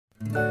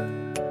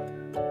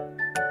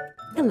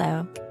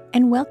Hello,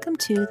 and welcome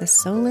to the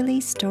Solarly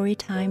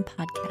Storytime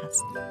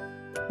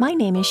podcast. My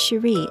name is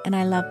Cherie, and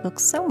I love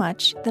books so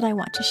much that I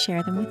want to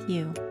share them with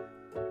you.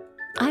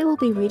 I will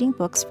be reading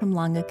books from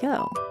long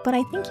ago, but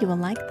I think you will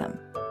like them.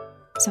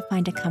 So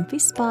find a comfy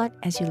spot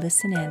as you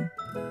listen in.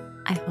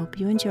 I hope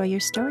you enjoy your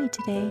story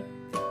today.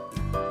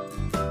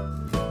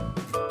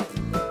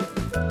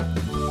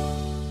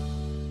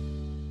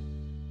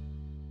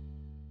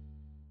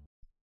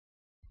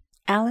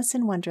 Alice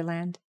in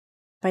Wonderland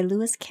by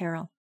Lewis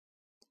Carroll.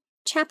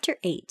 Chapter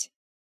 8.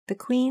 The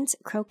Queen's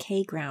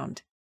Croquet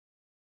Ground.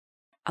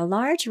 A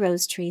large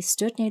rose tree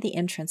stood near the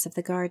entrance of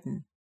the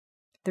garden.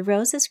 The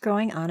roses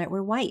growing on it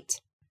were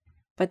white,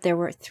 but there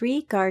were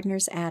 3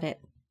 gardeners at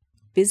it,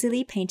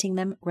 busily painting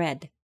them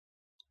red.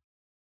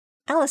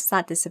 Alice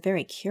thought this a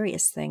very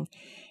curious thing,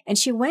 and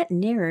she went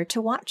nearer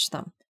to watch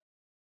them.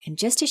 And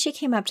just as she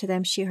came up to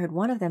them, she heard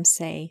one of them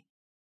say,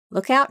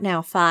 "Look out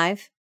now,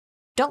 5.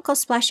 Don't go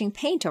splashing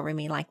paint over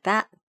me like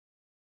that."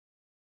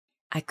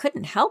 "I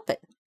couldn't help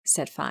it,"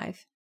 said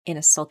 5, in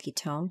a sulky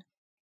tone.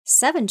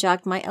 7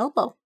 jogged my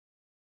elbow.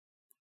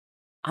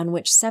 On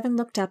which 7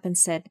 looked up and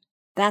said,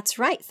 "That's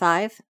right,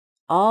 5.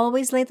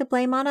 Always lay the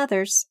blame on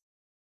others."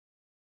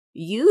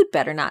 "You'd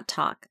better not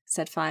talk,"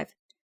 said 5.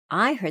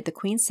 "I heard the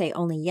Queen say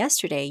only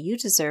yesterday you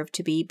deserved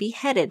to be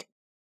beheaded."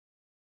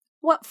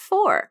 "What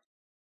for?"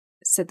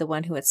 said the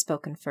one who had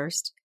spoken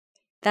first.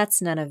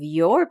 "That's none of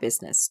your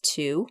business,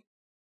 2,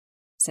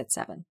 said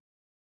 7.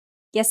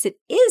 "Yes,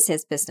 it is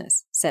his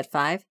business," said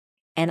 5,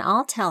 "and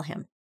I'll tell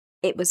him.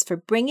 It was for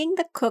bringing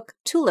the cook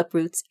tulip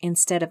roots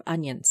instead of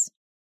onions."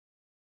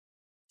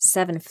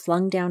 7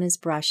 flung down his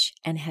brush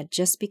and had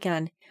just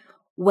begun,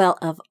 "Well,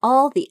 of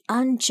all the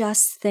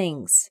unjust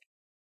things,"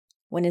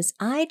 when his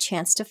eye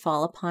chanced to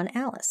fall upon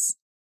Alice,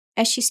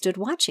 as she stood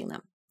watching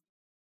them,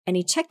 and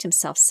he checked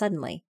himself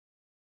suddenly.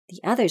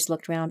 The others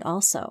looked round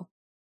also,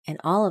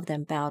 and all of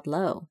them bowed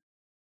low.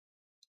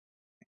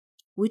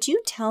 "Would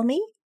you tell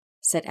me,"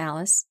 said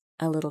Alice,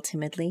 a little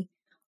timidly,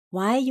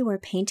 "why you are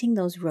painting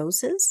those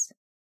roses?"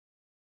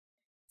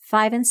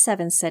 5 and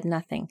 7 said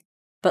nothing,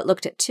 but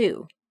looked at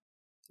 2.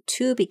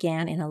 2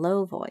 began in a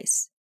low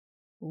voice.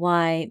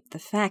 "Why, the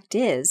fact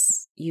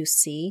is, you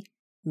see,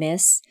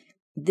 miss,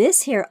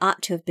 this here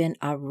ought to have been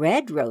a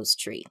red rose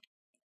tree,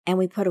 and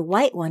we put a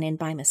white one in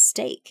by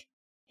mistake.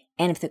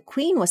 And if the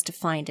Queen was to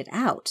find it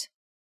out,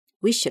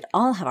 we should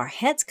all have our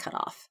heads cut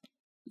off,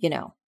 you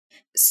know.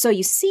 So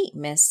you see,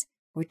 miss,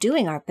 we're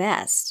doing our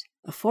best,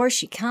 before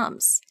she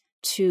comes,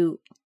 to—"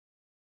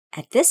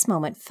 At this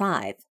moment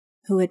 5,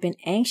 who had been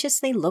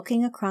anxiously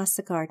looking across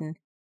the garden,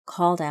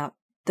 called out,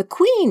 "The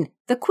Queen!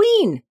 The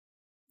Queen!"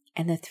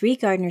 And the 3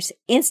 gardeners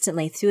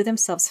instantly threw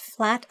themselves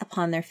flat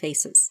upon their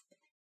faces.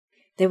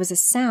 There was a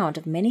sound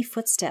of many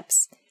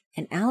footsteps,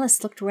 and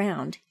Alice looked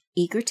round,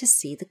 eager to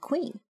see the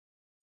Queen.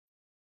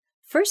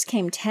 First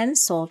came 10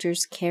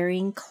 soldiers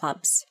carrying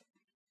clubs.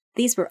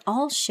 These were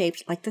all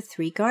shaped like the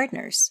 3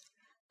 gardeners,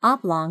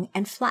 oblong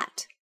and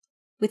flat,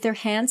 with their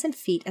hands and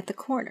feet at the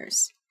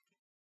corners.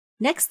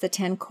 Next the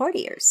 10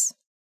 courtiers.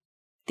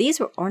 These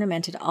were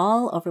ornamented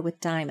all over with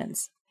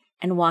diamonds,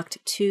 and walked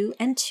 2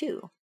 and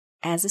 2,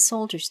 as the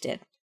soldiers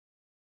did.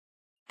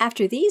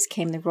 After these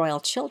came the royal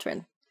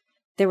children.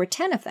 There were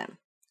 10 of them,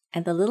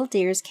 and the little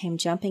dears came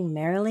jumping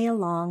merrily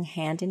along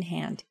hand in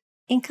hand,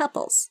 in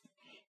couples.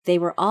 They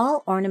were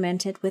all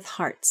ornamented with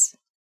hearts.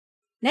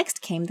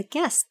 Next came the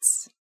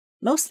guests,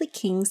 mostly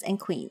kings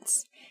and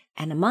queens,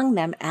 and among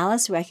them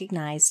Alice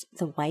recognized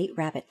the White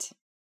Rabbit.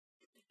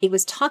 It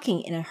was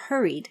talking in a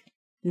hurried,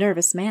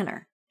 nervous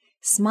manner,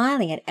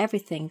 smiling at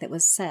everything that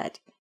was said,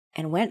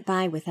 and went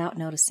by without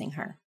noticing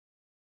her.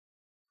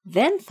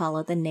 Then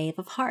followed the Knave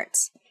of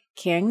Hearts,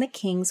 carrying the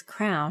king's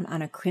crown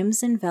on a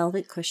crimson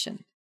velvet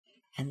cushion.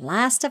 And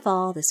last of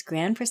all this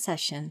grand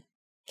procession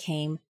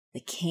came the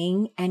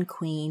King and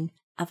Queen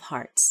of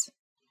Hearts.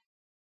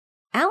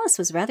 Alice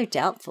was rather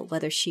doubtful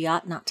whether she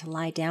ought not to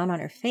lie down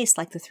on her face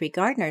like the 3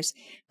 gardeners,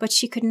 but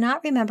she could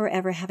not remember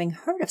ever having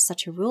heard of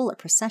such a rule at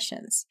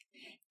processions.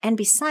 And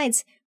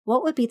besides,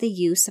 what would be the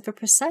use of a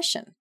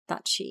procession,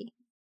 thought she,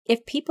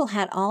 if people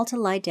had all to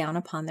lie down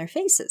upon their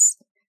faces,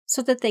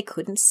 so that they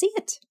couldn't see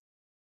it?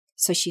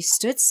 So she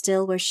stood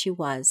still where she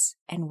was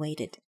and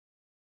waited.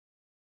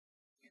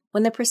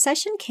 When the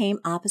procession came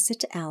opposite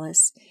to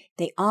Alice,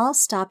 they all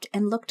stopped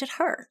and looked at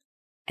her,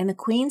 and the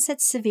Queen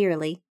said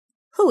severely,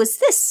 "Who is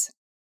this?"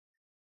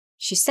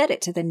 She said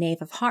it to the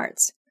Knave of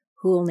Hearts,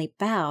 who only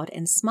bowed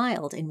and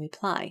smiled in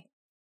reply.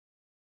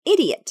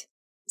 "Idiot,"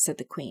 said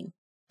the Queen,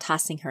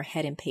 tossing her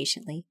head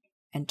impatiently,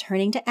 and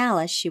turning to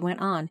Alice, she went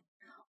on,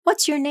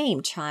 "What's your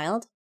name,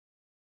 child?"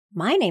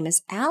 "My name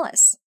is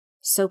Alice,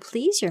 so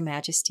please your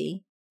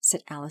Majesty,"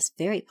 said Alice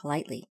very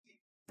politely,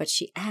 but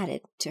she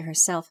added to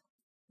herself,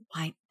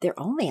 "Why, they're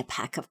only a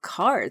pack of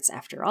cards,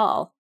 after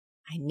all.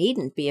 I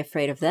needn't be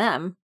afraid of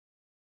them."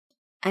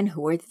 "And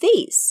who are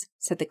these?"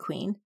 said the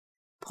Queen,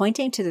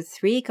 pointing to the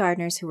 3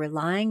 gardeners who were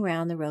lying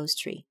round the rose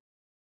tree.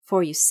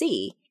 For you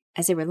see,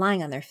 as they were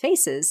lying on their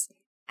faces,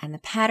 and the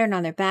pattern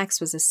on their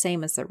backs was the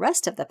same as the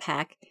rest of the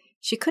pack,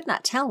 she could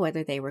not tell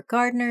whether they were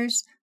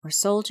gardeners or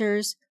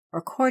soldiers,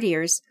 or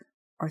courtiers,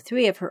 or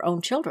 3 of her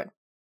own children.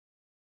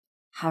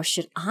 "How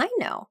should I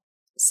know?"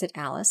 said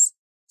Alice,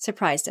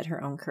 surprised at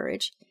her own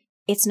courage.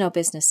 "It's no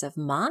business of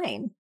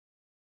mine."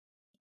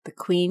 The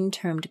queen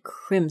turned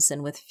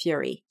crimson with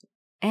fury,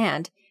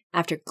 and,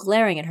 after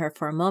glaring at her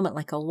for a moment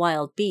like a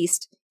wild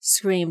beast,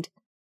 screamed,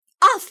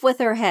 "Off with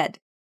her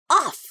head!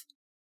 Off!"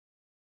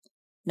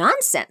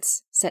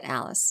 "Nonsense!" said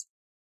Alice,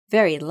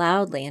 very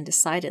loudly and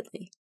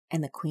decidedly,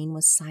 and the queen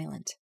was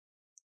silent.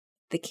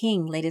 The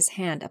king laid his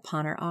hand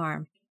upon her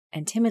arm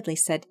and timidly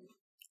said,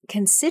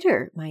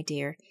 "Consider, my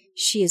dear,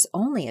 she is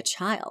only a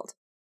child."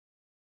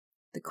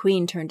 The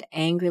queen turned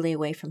angrily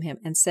away from him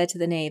and said to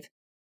the knave,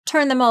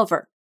 "Turn them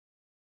over."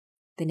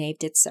 The knave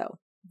did so,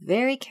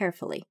 very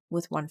carefully,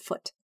 with one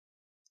foot.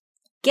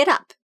 "Get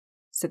up,"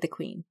 said the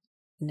queen,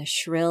 in a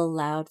shrill,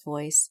 loud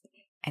voice,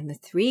 and the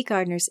 3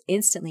 gardeners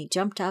instantly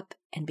jumped up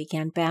and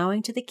began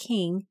bowing to the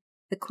king,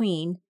 the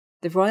queen,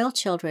 the royal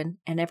children,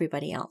 and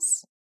everybody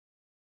else.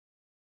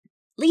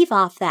 "Leave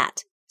off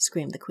that,"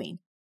 screamed the queen.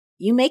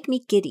 "You make me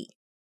giddy."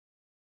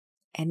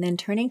 And then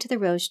turning to the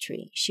rose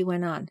tree, she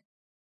went on,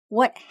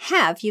 "What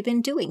have you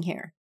been doing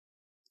here?"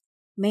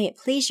 "May it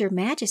please your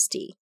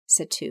majesty,"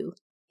 said Tu,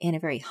 in a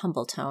very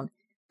humble tone,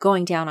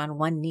 going down on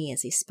one knee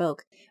as he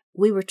spoke,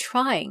 "we were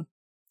trying—"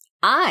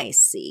 "I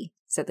see,"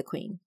 said the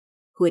queen,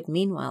 who had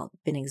meanwhile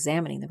been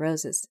examining the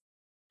roses.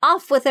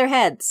 "Off with their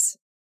heads!"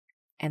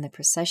 And the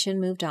procession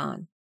moved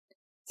on,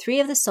 3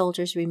 of the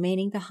soldiers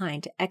remaining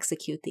behind to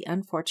execute the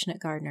unfortunate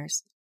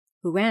gardeners,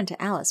 who ran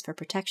to Alice for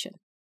protection.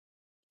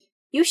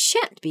 "You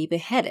shan't be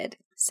beheaded,"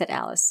 said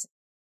Alice,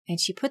 and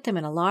she put them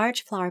in a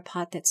large flower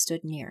pot that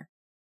stood near.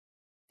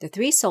 The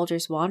 3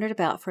 soldiers wandered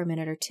about for a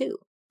minute or 2,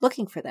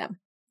 looking for them,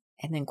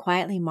 and then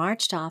quietly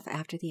marched off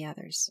after the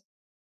others.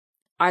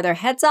 "Are their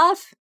heads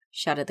off?"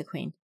 shouted the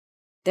queen.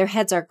 "Their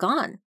heads are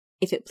gone,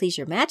 if it please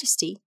your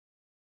majesty,"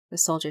 the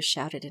soldiers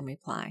shouted in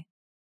reply.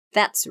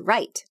 "That's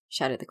right,"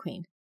 shouted the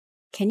queen.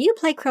 "Can you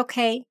play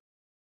croquet?"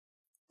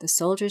 The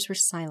soldiers were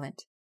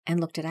silent and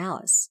looked at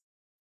Alice,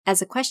 as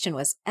the question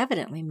was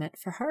evidently meant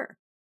for her.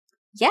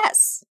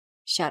 "Yes,"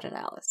 shouted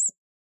Alice.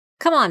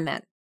 "Come on,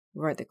 men,"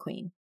 roared the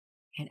queen,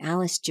 and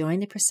Alice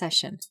joined the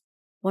procession,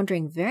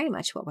 wondering very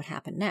much what would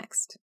happen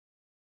next.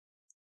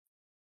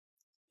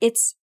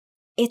 It's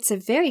a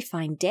very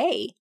fine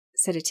day,"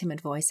 said a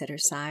timid voice at her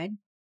side.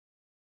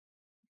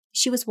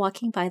 She was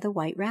walking by the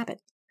White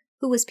Rabbit,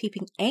 who was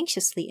peeping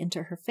anxiously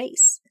into her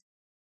face.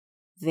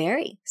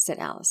 "Very," said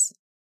Alice.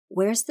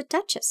 "Where's the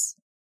Duchess?"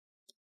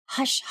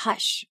 "Hush,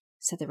 hush,"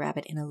 said the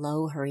rabbit in a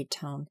low, hurried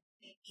tone.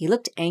 He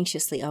looked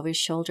anxiously over his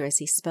shoulder as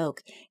he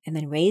spoke, and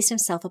then raised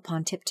himself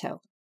upon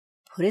tiptoe,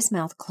 put his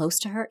mouth close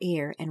to her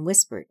ear, and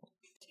whispered,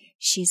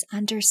 "She's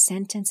under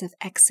sentence of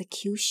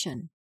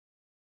execution."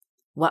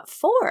 "What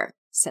for?"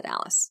 said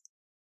Alice.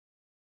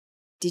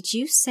 "Did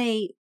you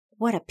say,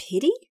 'What a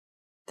pity'?"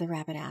 the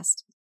rabbit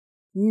asked.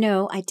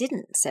 "No, I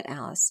didn't," said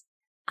Alice.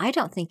 "I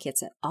don't think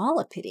it's at all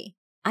a pity.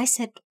 I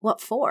said,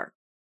 'What for?'"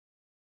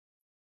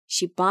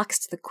 "She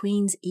boxed the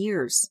queen's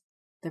ears,"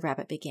 the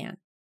rabbit began.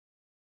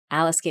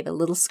 Alice gave a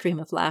little scream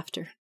of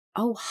laughter.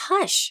 "Oh,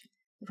 hush!"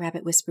 the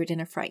rabbit whispered in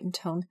a frightened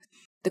tone.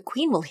 "The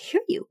queen will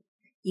hear you.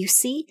 You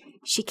see,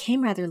 she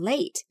came rather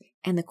late,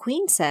 and the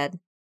queen said—"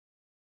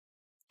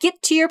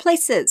 "Get to your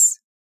places!"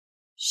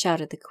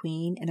 shouted the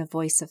queen in a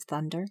voice of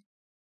thunder,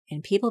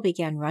 and people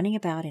began running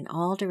about in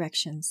all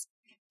directions,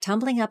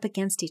 tumbling up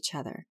against each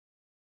other.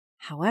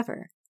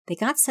 However, they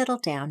got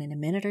settled down in a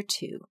minute or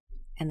 2,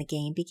 and the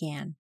game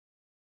began.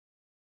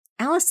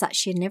 Alice thought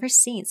she had never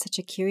seen such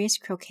a curious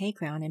croquet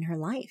ground in her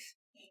life.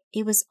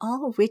 It was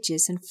all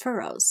ridges and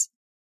furrows.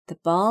 The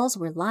balls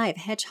were live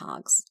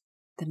hedgehogs,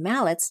 the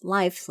mallets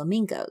live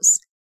flamingos,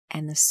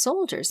 and the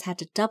soldiers had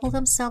to double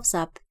themselves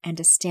up and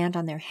to stand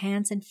on their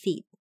hands and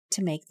feet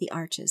to make the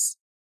arches.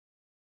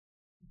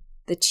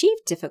 The chief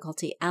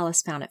difficulty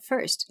Alice found at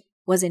first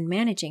was in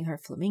managing her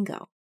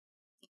flamingo.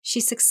 She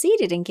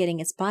succeeded in getting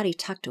its body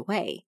tucked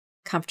away,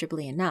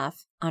 comfortably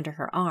enough, under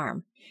her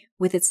arm,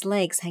 with its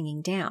legs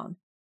hanging down,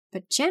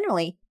 but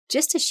generally,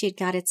 just as she had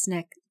got its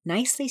neck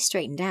nicely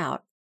straightened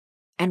out,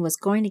 and was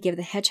going to give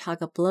the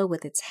hedgehog a blow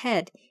with its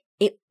head,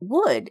 it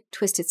would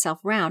twist itself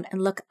round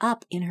and look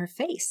up in her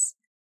face,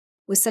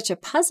 with such a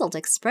puzzled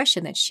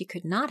expression that she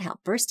could not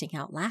help bursting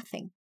out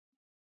laughing.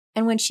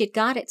 And when she had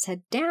got its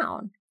head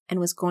down, and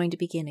was going to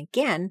begin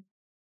again,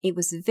 it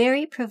was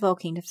very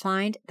provoking to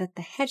find that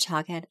the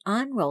hedgehog had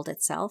unrolled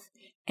itself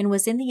and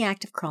was in the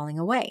act of crawling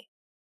away.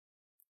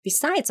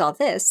 Besides all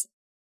this,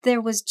 there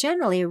was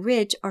generally a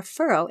ridge or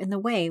furrow in the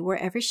way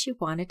wherever she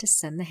wanted to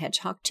send the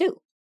hedgehog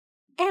to.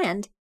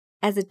 And,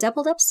 as the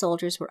doubled-up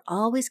soldiers were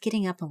always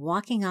getting up and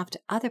walking off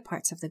to other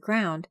parts of the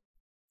ground,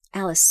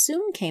 Alice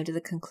soon came to the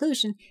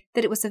conclusion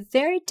that it was a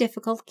very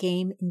difficult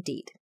game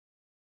indeed.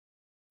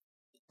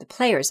 The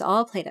players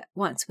all played at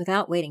once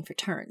without waiting for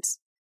turns,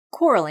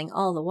 quarreling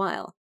all the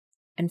while,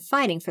 and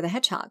fighting for the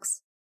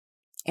hedgehogs.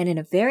 And in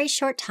a very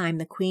short time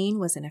the queen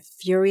was in a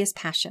furious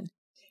passion,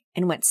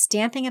 and went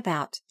stamping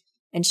about,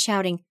 and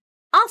shouting,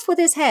 "Off with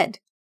his head!"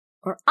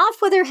 or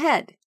 "Off with her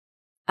head!"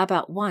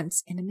 about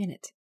once in a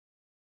minute.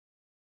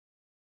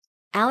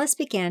 Alice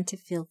began to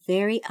feel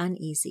very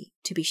uneasy,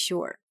 to be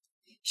sure.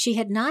 She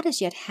had not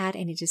as yet had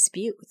any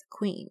dispute with the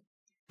queen,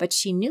 but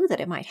she knew that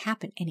it might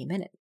happen any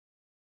minute.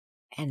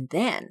 And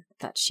then,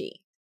 thought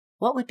she,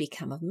 what would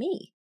become of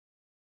me?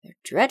 They're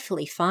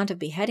dreadfully fond of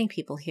beheading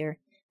people here.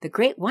 The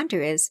great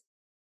wonder is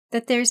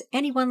that there's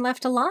anyone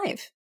left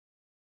alive.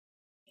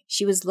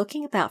 She was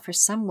looking about for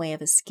some way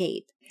of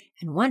escape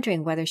and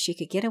wondering whether she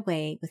could get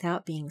away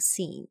without being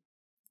seen,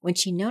 when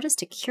she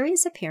noticed a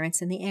curious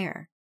appearance in the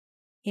air.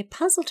 It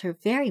puzzled her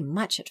very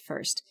much at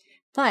first,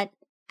 but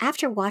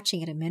after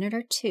watching it a minute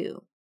or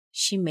two,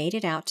 she made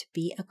it out to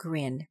be a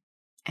grin,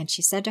 and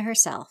she said to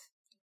herself,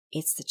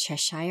 "It's the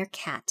Cheshire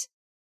Cat.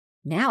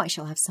 Now I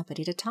shall have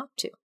somebody to talk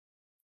to."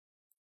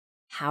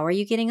 "How are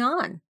you getting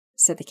on?"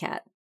 said the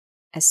cat,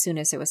 as soon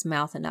as there was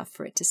mouth enough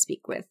for it to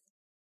speak with.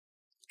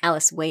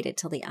 Alice waited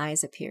till the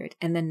eyes appeared,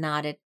 and then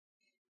nodded.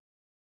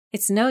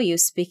 "It's no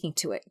use speaking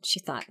to it," she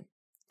thought,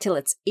 "till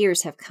its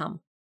ears have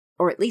come,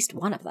 or at least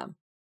one of them."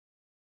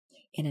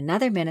 In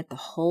another minute the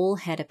whole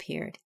head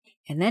appeared,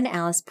 and then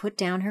Alice put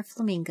down her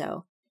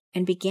flamingo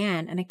and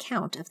began an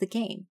account of the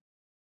game,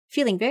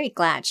 feeling very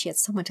glad she had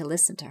someone to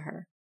listen to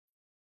her.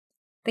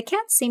 The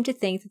cat seemed to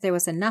think that there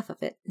was enough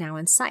of it now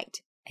in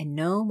sight, and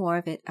no more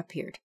of it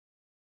appeared.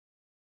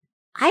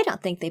 "I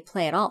don't think they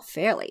play at all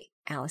fairly,"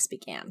 Alice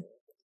began,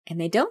 "and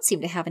they don't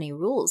seem to have any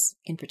rules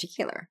in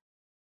particular.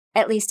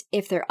 At least,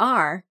 if there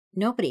are,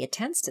 nobody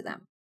attends to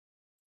them.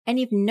 And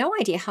you've no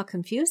idea how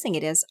confusing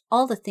it is,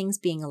 all the things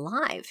being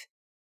alive.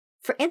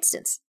 For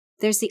instance,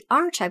 there's the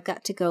arch I've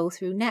got to go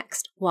through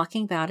next,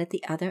 walking about at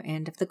the other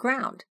end of the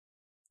ground.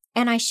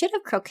 And I should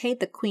have croqueted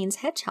the queen's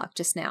hedgehog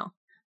just now,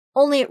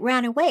 only it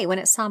ran away when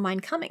it saw mine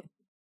coming."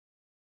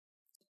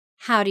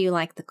 "How do you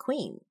like the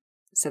queen?"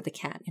 said the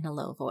cat in a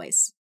low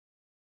voice.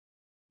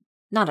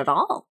 "Not at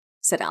all,"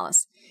 said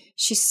Alice.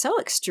 "She's so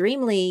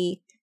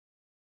extremely—"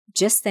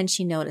 Just then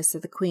she noticed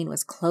that the queen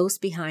was close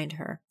behind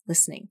her,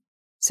 listening.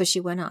 So she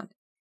went on,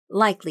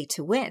 "Likely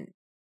to win,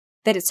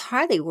 that it's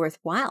hardly worth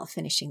while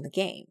finishing the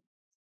game."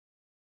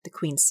 The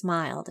queen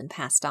smiled and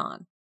passed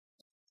on.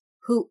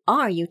 "Who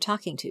are you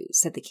talking to?"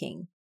 said the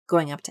king,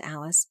 going up to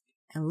Alice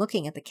and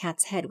looking at the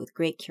cat's head with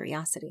great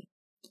curiosity.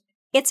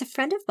 "It's a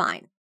friend of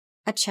mine,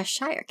 a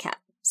Cheshire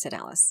cat," said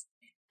Alice.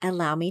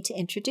 "Allow me to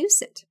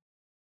introduce it."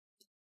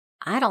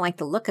 "I don't like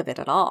the look of it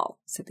at all,"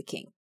 said the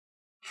king.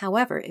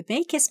 "However, it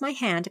may kiss my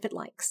hand if it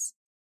likes."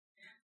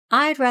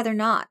 "I'd rather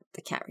not,"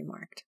 the cat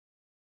remarked.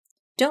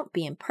 "Don't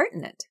be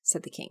impertinent,"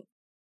 said the king,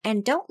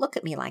 "and don't look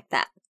at me like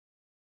that."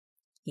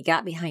 He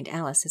got behind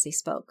Alice as he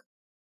spoke.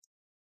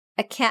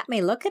 "A cat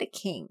may look at a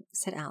king,"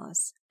 said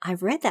Alice.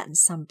 "I've read that in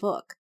some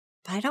book,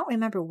 but I don't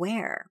remember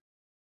where."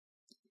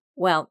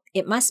 "Well,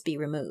 it must be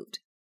removed,"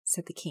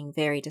 said the king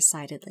very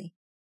decidedly,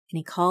 and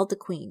he called the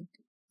queen,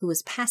 who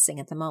was passing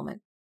at the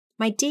moment.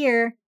 "My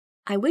dear,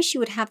 I wish you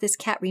would have this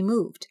cat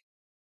removed."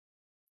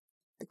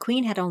 The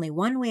queen had only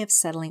one way of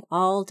settling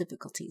all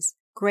difficulties,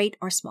 great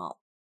or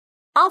small.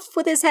 "Off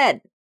with his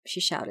head!" she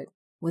shouted,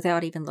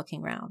 without even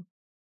looking round.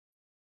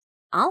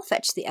 "I'll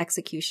fetch the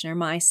executioner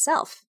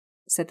myself,"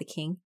 said the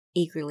king,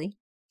 eagerly,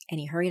 and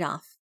he hurried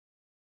off.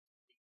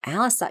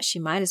 Alice thought she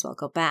might as well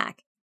go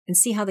back and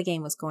see how the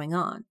game was going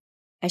on,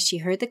 as she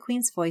heard the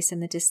queen's voice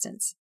in the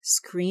distance,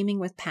 screaming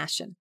with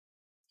passion.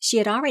 She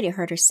had already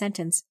heard her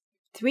sentence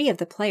 3 of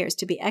the players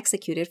to be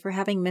executed for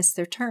having missed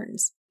their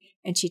turns,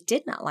 and she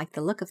did not like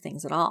the look of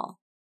things at all,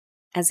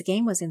 as the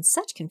game was in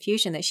such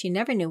confusion that she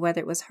never knew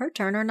whether it was her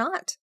turn or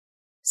not.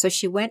 So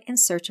she went in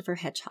search of her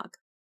hedgehog.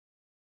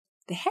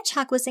 The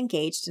hedgehog was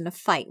engaged in a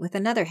fight with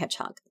another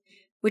hedgehog,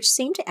 which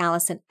seemed to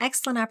Alice an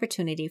excellent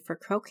opportunity for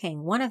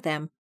croqueting one of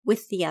them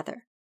with the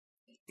other.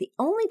 The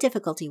only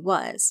difficulty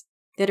was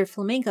that her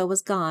flamingo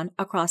was gone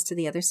across to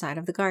the other side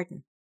of the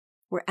garden,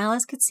 where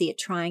Alice could see it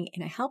trying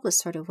in a helpless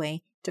sort of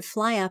way to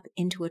fly up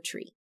into a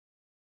tree.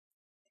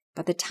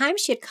 By the time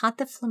she had caught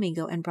the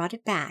flamingo and brought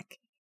it back,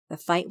 the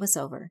fight was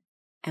over,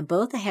 and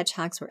both the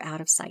hedgehogs were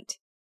out of sight.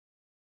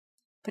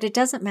 But it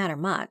doesn't matter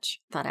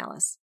much, thought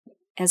Alice,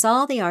 as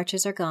all the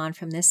archers are gone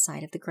from this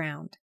side of the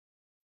ground.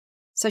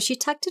 So she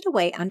tucked it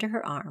away under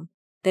her arm,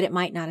 that it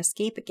might not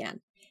escape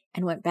again,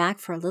 and went back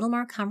for a little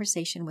more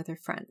conversation with her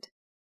friend.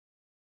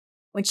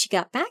 When she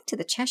got back to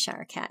the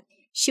Cheshire Cat,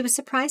 she was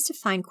surprised to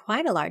find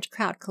quite a large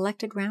crowd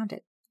collected round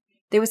it.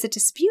 There was a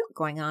dispute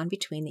going on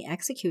between the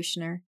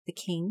executioner, the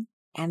king,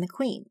 and the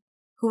queen,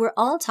 who were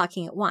all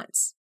talking at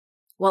once,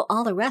 while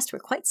all the rest were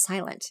quite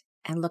silent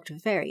and looked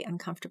very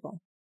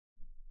uncomfortable.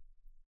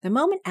 The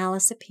moment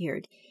Alice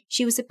appeared,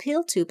 she was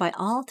appealed to by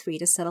all 3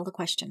 to settle the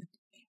question,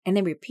 and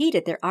they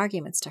repeated their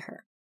arguments to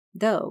her,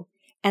 though,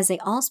 as they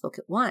all spoke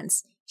at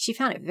once, she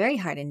found it very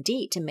hard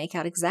indeed to make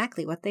out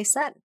exactly what they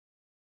said.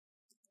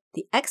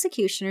 The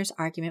executioner's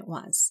argument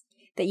was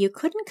that you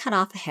couldn't cut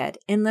off a head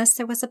unless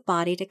there was a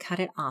body to cut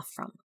it off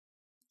from,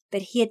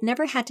 that he had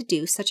never had to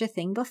do such a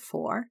thing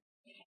before,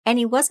 and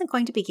he wasn't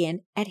going to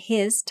begin at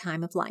his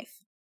time of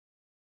life.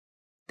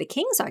 The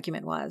king's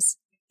argument was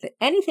that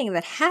anything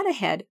that had a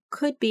head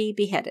could be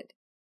beheaded,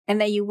 and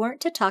that you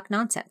weren't to talk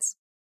nonsense.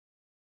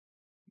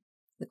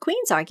 The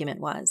Queen's argument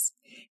was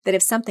that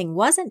if something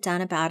wasn't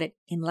done about it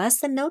in less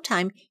than no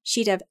time,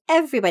 she'd have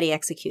everybody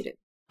executed,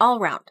 all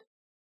round.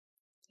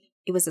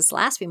 It was this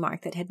last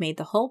remark that had made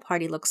the whole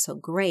party look so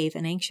grave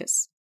and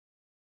anxious.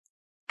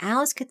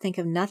 Alice could think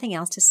of nothing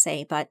else to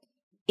say but,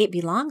 "It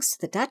belongs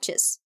to the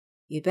Duchess.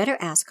 You'd better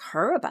ask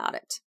her about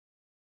it."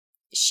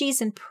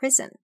 "She's in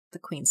prison," the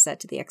Queen said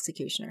to the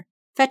executioner.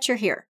 "Fetch her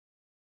here."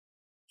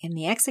 And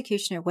the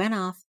executioner went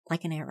off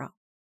like an arrow.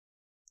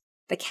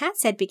 The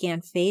cat's head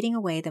began fading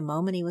away the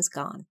moment he was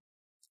gone,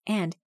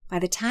 and by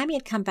the time he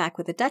had come back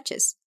with the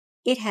Duchess,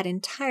 it had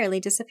entirely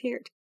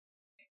disappeared.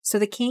 So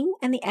the king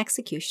and the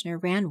executioner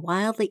ran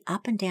wildly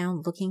up and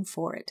down looking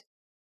for it,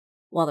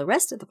 while the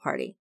rest of the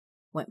party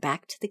went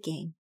back to the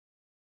game.